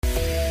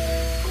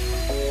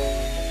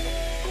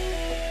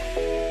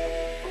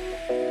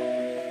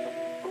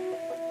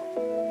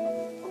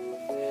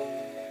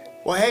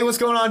what's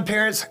going on,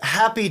 parents?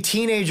 Happy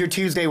Teenager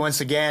Tuesday once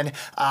again.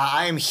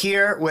 I am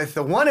here with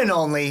the one and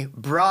only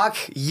Brock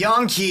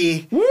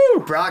Yonke.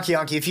 Woo! Brock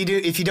Yonke.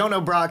 If you don't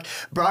know Brock,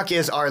 Brock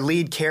is our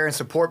lead care and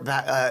support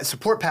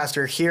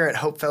pastor here at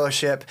Hope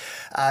Fellowship.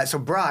 So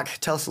Brock,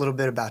 tell us a little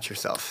bit about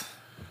yourself.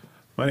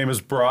 My name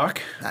is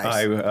Brock.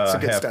 Nice. It's a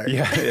good start.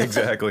 Yeah,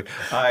 exactly.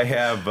 I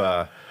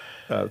have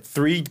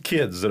 3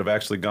 kids that have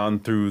actually gone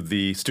through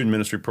the student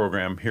ministry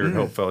program here at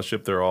Hope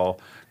Fellowship. They're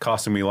all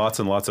costing me lots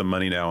and lots of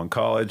money now in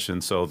college,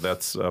 and so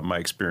that's my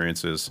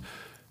experience is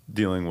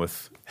dealing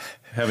with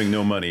having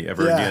no money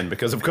ever again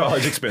because of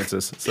college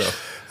expenses. So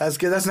that's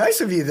good. That's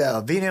nice of you,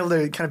 though, being able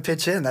to kind of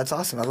pitch in. That's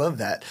awesome. I love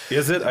that.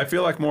 Is it? I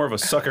feel like more of a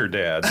sucker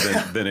dad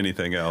than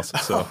anything else.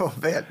 So. Oh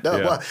man, no.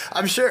 Yeah. Well,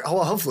 I'm sure.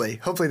 Well, hopefully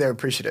they're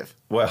appreciative.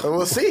 Well, but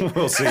we'll see.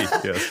 We'll see.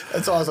 Yes,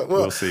 that's awesome.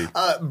 Well, we'll see.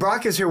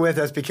 Brock is here with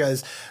us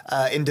because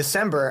in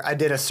December I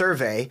did a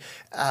survey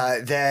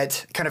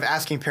that kind of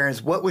asking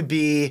parents what would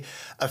be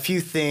a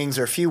few things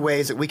or a few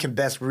ways that we can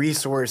best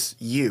resource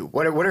you.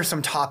 What are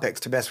some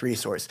topics to best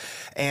resource?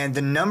 And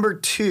the number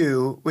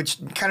 2, which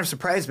kind of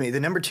surprised me, the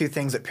number 2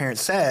 things that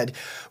parents said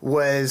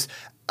was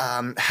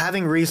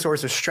having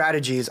resource or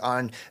strategies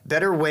on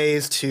better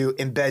ways to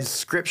embed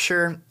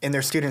Scripture in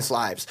their students'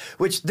 lives,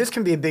 which this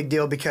can be a big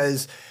deal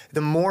because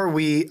the more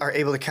we are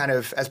able to kind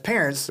of, as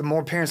parents, the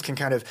more parents can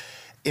kind of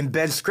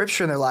embed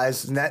Scripture in their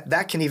lives, and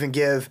that can even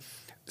give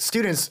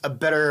students a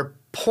better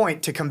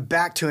point to come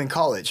back to in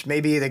college.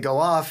 Maybe they go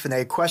off and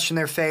they question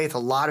their faith. A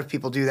lot of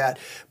people do that,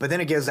 but then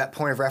it gives that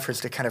point of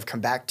reference to kind of come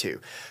back to.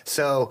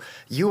 So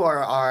you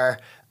are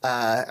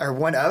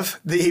one of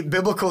the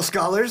biblical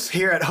scholars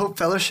here at Hope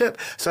Fellowship.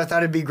 So I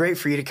thought it'd be great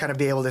for you to kind of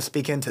be able to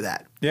speak into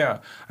that. Yeah,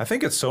 I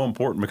think it's so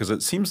important because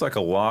it seems like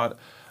a lot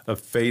of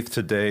faith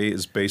today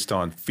is based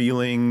on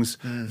feelings,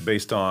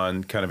 based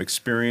on kind of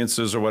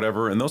experiences or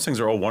whatever. And those things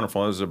are all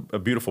wonderful. It's a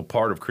beautiful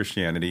part of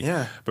Christianity.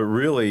 Yeah. But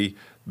really,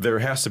 there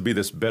has to be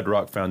this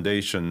bedrock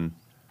foundation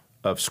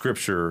of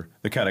Scripture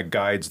that kind of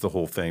guides the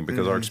whole thing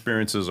because our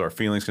experiences, our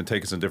feelings can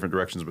take us in different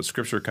directions, but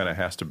Scripture kind of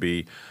has to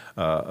be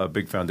a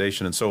big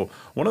foundation. And so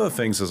one of the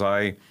things as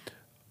I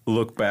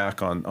look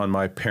back on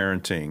my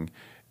parenting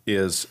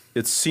is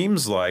it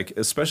seems like,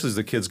 especially as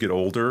the kids get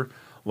older,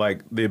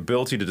 like the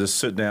ability to just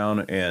sit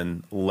down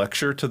and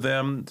lecture to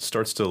them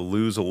starts to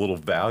lose a little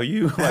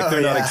value. Like they're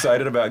not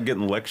excited about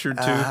getting lectured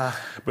to.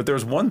 But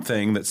there's one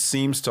thing that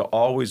seems to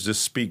always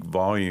just speak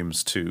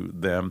volumes to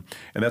them,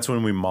 and that's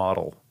when we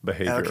model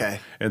behavior.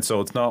 Okay. And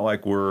so it's not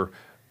like we're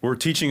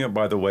teaching it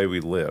by the way we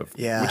live,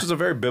 which is a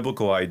very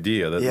biblical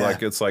idea that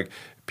like it's like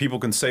people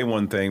can say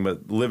one thing,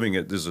 but living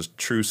it is a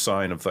true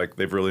sign of like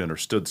they've really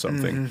understood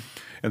something.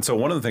 And so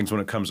one of the things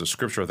when it comes to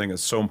Scripture, I think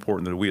it's so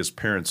important that we as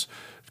parents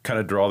kind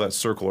of draw that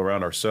circle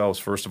around ourselves,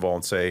 first of all,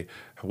 and say,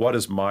 what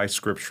is my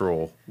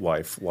scriptural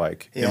life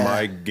like? Am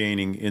I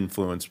gaining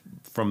influence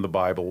from the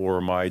Bible, or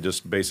am I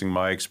just basing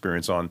my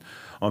experience on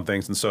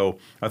things? And so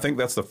I think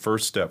that's the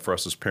first step for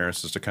us as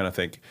parents is to kind of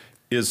think,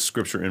 is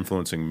Scripture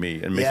influencing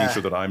me and making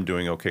sure that I'm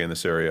doing okay in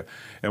this area?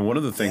 And one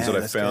of the things that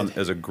I found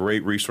as a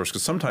great resource,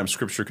 because sometimes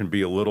Scripture can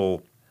be a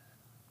little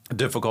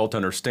difficult to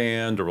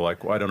understand, or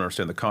like, well, I don't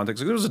understand the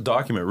context. There was a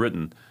document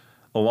written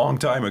a long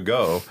time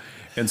ago.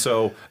 And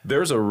so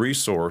there's a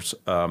resource.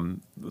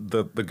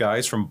 The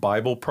guys from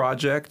Bible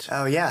Project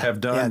have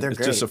done. They're it's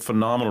great. just a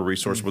phenomenal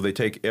resource where they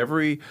take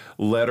every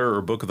letter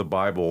or book of the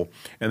Bible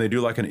and they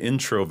do like an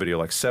intro video,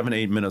 like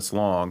 7-8 minutes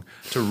long,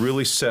 to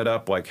really set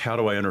up like, how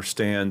do I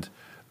understand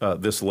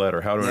this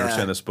letter? How do I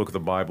understand this book of the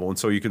Bible? And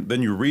so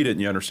then you read it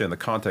and you understand the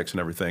context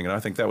and everything. And I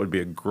think that would be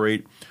a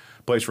great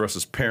place for us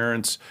as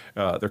parents.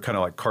 They're kind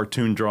of like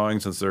cartoon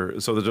drawings, they're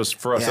just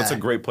for us. That's a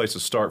great place to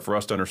start for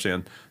us to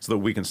understand, so that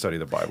we can study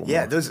the Bible.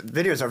 Yeah, more. those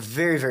videos are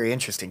very, very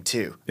interesting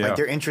too. Yeah. Like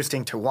they're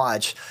interesting to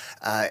watch,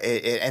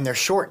 and they're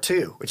short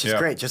too, which is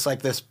great. Just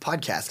like this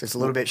podcast, it's a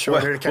little bit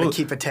shorter to kind of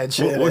keep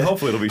attention. Well,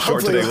 hopefully it'll be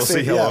short today. We'll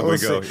see how long we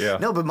go. Yeah.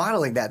 No, but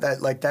modeling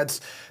that's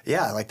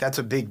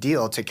a big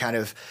deal to kind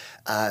of.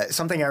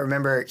 Something I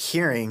remember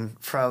hearing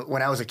from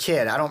when I was a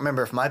kid. I don't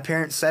remember if my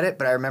parents said it,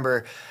 but I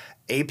remember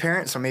a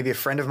parent, so maybe a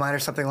friend of mine or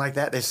something like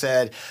that, they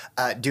said,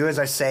 do as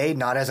I say,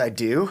 not as I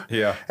do.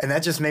 Yeah. And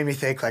that just made me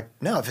think like,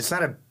 no, if it's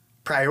not a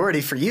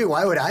priority for you,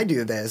 why would I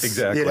do this?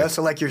 Exactly.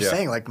 So like you're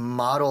saying, like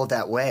model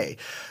that way.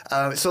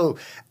 So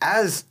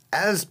as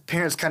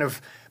parents kind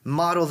of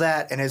model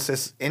that and it's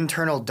this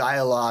internal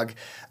dialogue,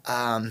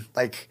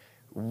 like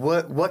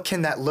what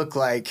can that look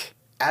like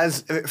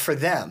as for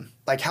them?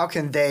 Like how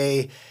can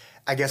they,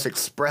 I guess,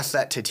 express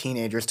that to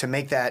teenagers to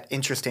make that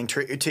interesting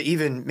to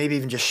even maybe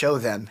even just show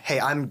them, hey,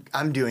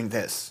 I'm doing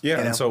this. Yeah, you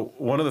know? and so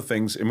one of the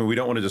things, I mean, we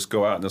don't want to just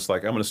go out and just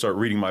like, I'm going to start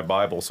reading my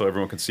Bible so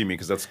everyone can see me,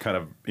 because that's kind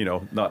of,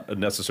 not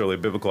necessarily a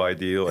biblical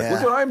idea. Like,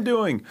 look what I'm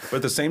doing. But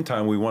at the same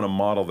time, we want to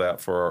model that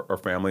for our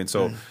family. And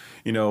so,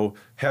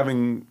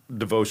 having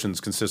devotions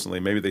consistently,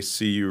 maybe they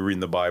see you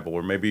reading the Bible,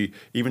 or maybe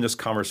even just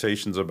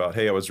conversations about,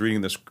 hey, I was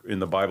reading this in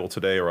the Bible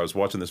today, or I was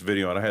watching this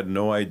video and I had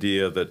no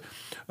idea that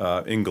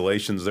in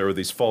Galatians there were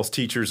these false teachers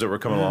teachers that were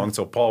coming along.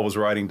 So Paul was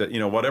writing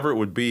to, whatever it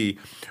would be,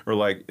 or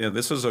like,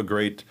 this is a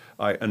great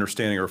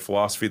understanding or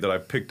philosophy that I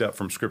picked up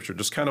from Scripture.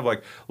 Just kind of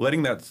like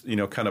letting that,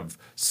 kind of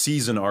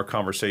season our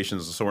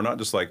conversations. So we're not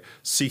just like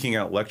seeking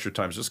out lecture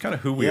times, just kind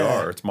of who we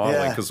are. It's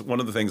modeling. Because one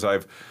of the things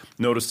I've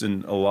noticed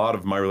in a lot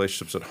of my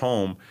relationships at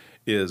home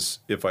is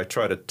if I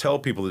try to tell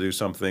people to do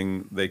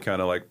something, they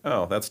kind of like,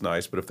 oh, that's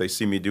nice. But if they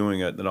see me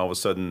doing it, then all of a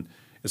sudden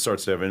it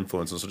starts to have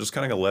influence. And so just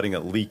kind of letting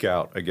it leak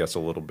out, I guess, a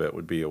little bit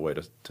would be a way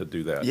to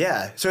do that.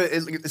 Yeah. So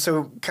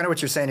kind of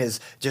what you're saying is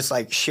just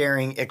like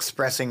sharing,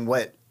 expressing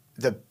what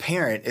the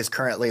parent is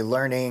currently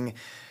learning,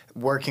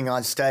 working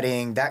on,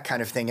 studying, that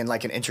kind of thing in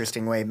like an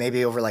interesting way,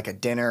 maybe over like a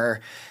dinner,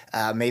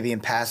 maybe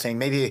in passing,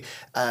 maybe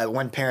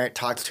one parent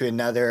talks to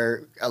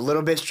another a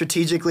little bit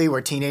strategically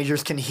where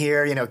teenagers can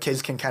hear,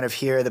 kids can kind of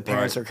hear the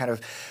parents are kind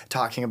of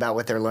talking about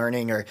what they're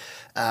learning or,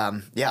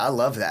 I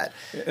love that.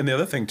 And the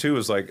other thing too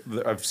is like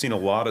I've seen a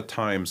lot of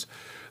times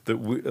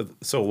that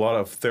so a lot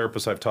of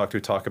therapists I've talked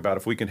to talk about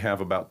if we can have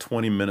about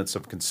 20 minutes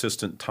of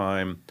consistent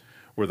time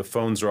where the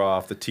phones are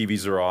off, the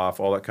TVs are off,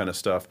 all that kind of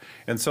stuff.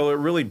 And so it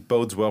really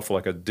bodes well for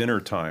like a dinner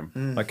time.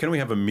 Like, can we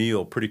have a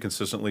meal pretty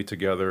consistently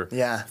together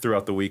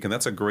throughout the week? And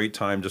that's a great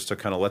time just to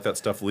kind of let that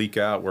stuff leak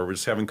out where we're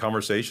just having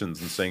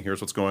conversations and saying, here's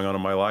what's going on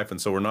in my life.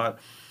 And so we're not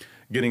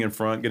getting in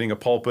front, getting a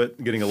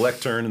pulpit, getting a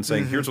lectern and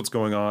saying, here's what's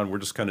going on. We're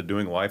just kind of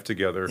doing life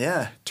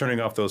together, turning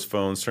off those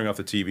phones, turning off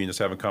the TV and just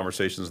having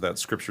conversations. That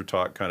Scripture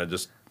talk kind of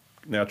just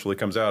naturally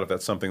comes out if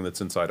that's something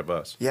that's inside of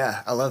us.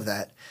 Yeah, I love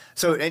that.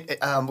 So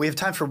we have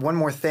time for one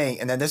more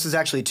thing, and then this is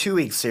actually a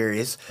 2-week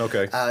series.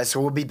 Okay.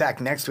 So we'll be back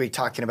next week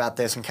talking about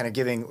this and kind of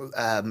giving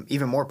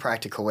even more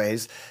practical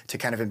ways to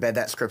kind of embed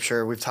that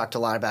Scripture. We've talked a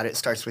lot about it. It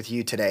starts with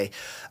you today.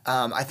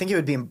 I think it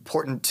would be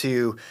important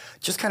to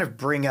just kind of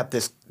bring up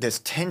this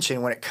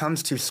tension when it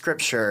comes to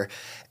Scripture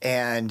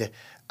and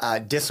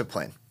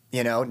discipline.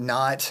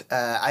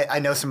 I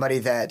know somebody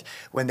that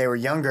when they were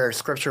younger,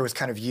 Scripture was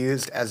kind of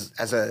used as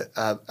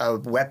a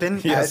weapon.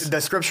 Yes.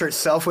 The Scripture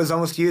itself was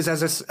almost used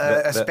as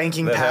a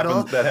spanking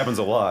paddle. That happens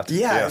a lot.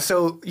 Yeah.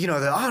 So,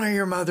 the honor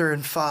your mother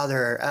and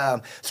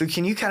father. So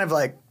can you kind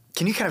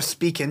of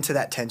speak into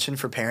that tension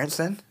for parents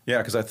then? Yeah,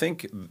 because I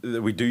think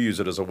that we do use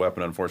it as a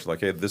weapon,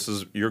 unfortunately. Like,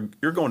 hey,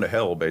 you're going to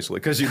hell, basically,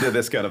 because you did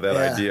this kind of that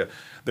idea.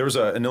 There was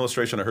an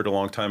illustration I heard a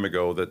long time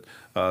ago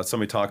that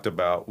somebody talked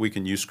about we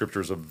can use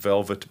Scripture as a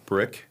velvet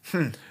brick.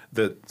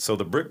 So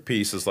the brick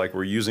piece is like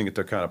we're using it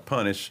to kind of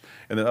punish,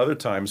 and then other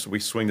times we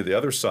swing to the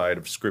other side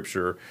of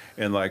Scripture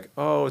and like,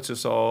 oh, it's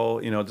just all,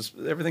 just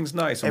everything's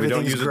nice. And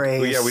everything's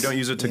grace. We don't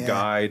use it to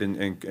guide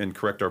and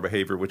correct our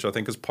behavior, which I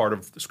think is part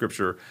of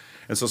Scripture.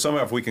 And so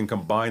somehow if we can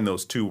combine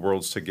those two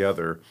worlds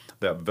together,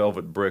 that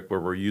velvet brick where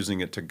we're using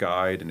it to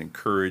guide and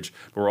encourage,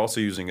 but we're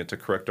also using it to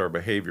correct our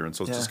behavior. And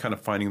so it's just kind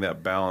of finding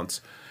that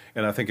balance.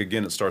 And I think,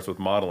 again, it starts with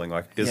modeling,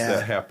 like, is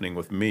that happening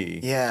with me?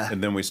 Yeah.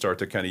 And then we start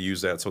to kind of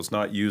use that. So it's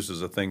not used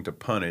as a thing to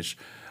punish,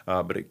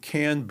 but it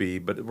can be.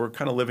 But we're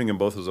kind of living in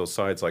both of those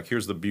sides. Like,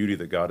 here's the beauty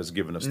that God has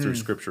given us through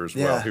Scripture as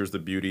well. Here's the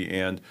beauty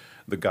and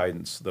the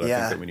guidance that I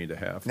think that we need to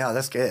have. No,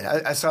 that's good.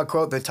 I saw a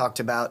quote that talked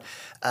about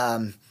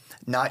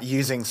not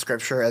using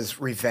Scripture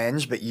as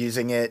revenge, but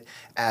using it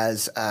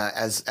as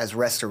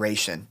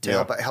restoration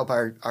to help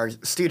our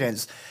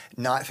students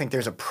not think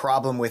there's a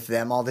problem with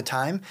them all the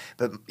time,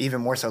 but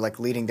even more so like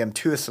leading them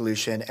to a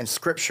solution. And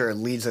Scripture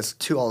leads us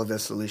to all of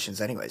those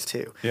solutions anyways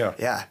too. Yeah.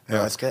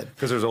 No, that's good.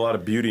 Because there's a lot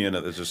of beauty in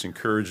it that's just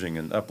encouraging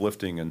and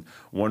uplifting and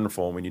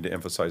wonderful, and we need to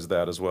emphasize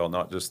that as well,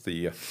 not just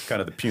the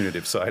kind of the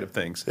punitive side of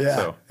things. Yeah.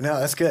 So. No,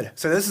 that's good.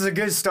 So this is a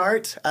good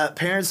start.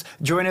 Parents,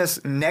 join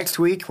us next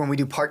week when we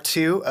do part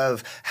 2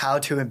 of how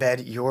to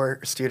embed your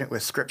student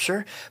with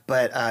Scripture.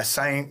 But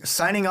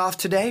signing off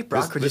today,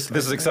 Brock. This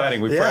is exciting.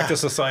 We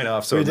practiced a sign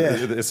off, so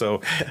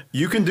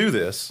you can do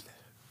this.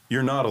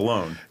 You're not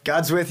alone.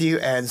 God's with you,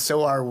 and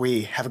so are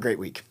we. Have a great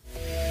week.